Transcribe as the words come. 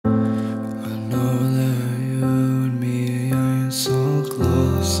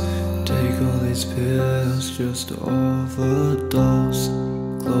pills just to overdose.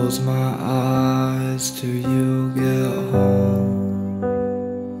 Close my eyes till you get home.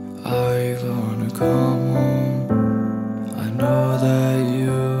 Are you gonna come home? I know that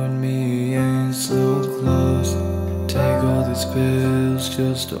you and me ain't so close. Take all these pills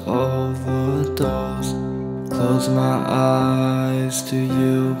just to overdose. Close my eyes till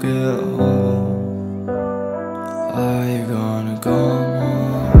you get home. Are you gonna come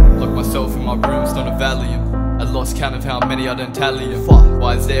home? Lock myself in my room, stone a Valium. I lost count of how many I don't tally them. Fuck,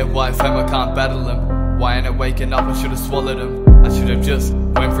 why is there why fam I can't battle them? Why ain't I waking up? I should've swallowed them. I should've just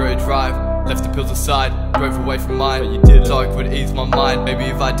went for a drive, left the pills aside, drove away from mine. But you did, so I could ease my mind. Maybe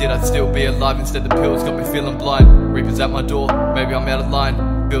if I did I'd still be alive. Instead the pills got me feeling blind. Reapers at my door, maybe I'm out of line.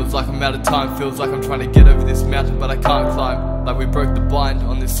 Feels like I'm out of time, feels like I'm trying to get over this mountain but I can't climb. Like we broke the bind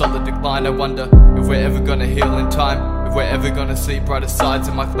on this solid decline. I wonder if we're ever gonna heal in time, if we're ever gonna see brighter sides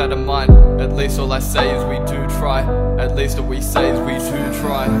in my cloud of mind. At least all I say is we do try. At least all we say is we do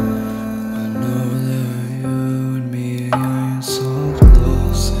try. I know that you and me ain't so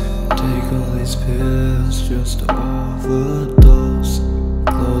close. Take all these pills just to overdose.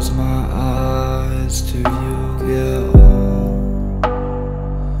 Close my eyes till you get home.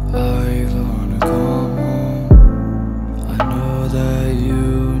 Are you gonna come home? I know that you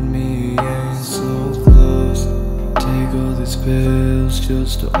and me ain't so close. Take all these pills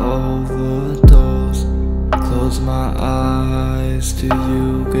just to overdose. Close my eyes till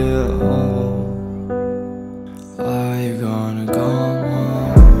you get home. Are you gonna come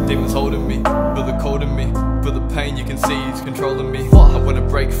home? Demons holding me, feel the cold in me, feel the pain you can see is controlling me. I wanna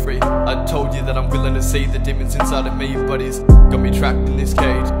break free. I told you that I'm willing to see the demons inside of me, but he's got me trapped in this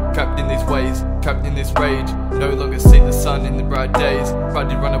cage, trapped in these ways, trapped in this rage. No longer see the sun in the bright days. Tried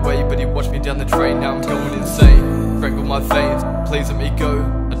to run away but he watched me down the drain. Now I'm going insane, strangle my veins. Please let me go.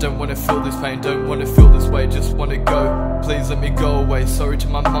 I don't wanna feel this pain, don't wanna feel this way, just wanna go. Please let me go away. Sorry to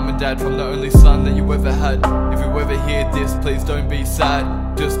my mum and dad, from the only son that you ever had. If you ever hear this, please don't be sad.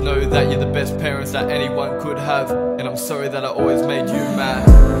 Just know that you're the best parents that anyone could have. And I'm sorry that I always made you mad.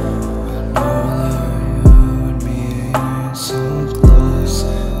 I know that you and me ain't so close.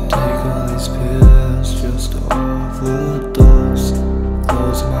 Take all these pills just to overdose.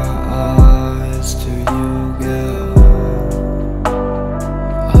 Close my eyes till you get home.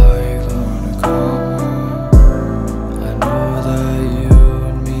 Are you gonna come home? I know that you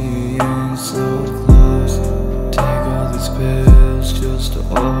and me ain't so close. Take all these pills just to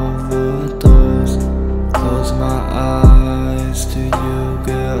overdose. Close my eyes till you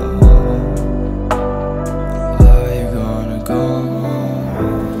get home. Are you gonna come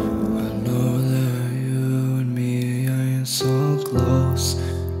home? I know that you and me ain't so close.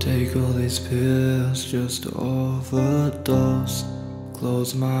 Take all these pills just to overdose.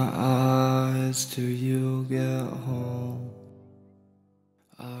 Close my eyes till you get home.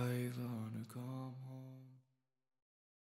 Are you gonna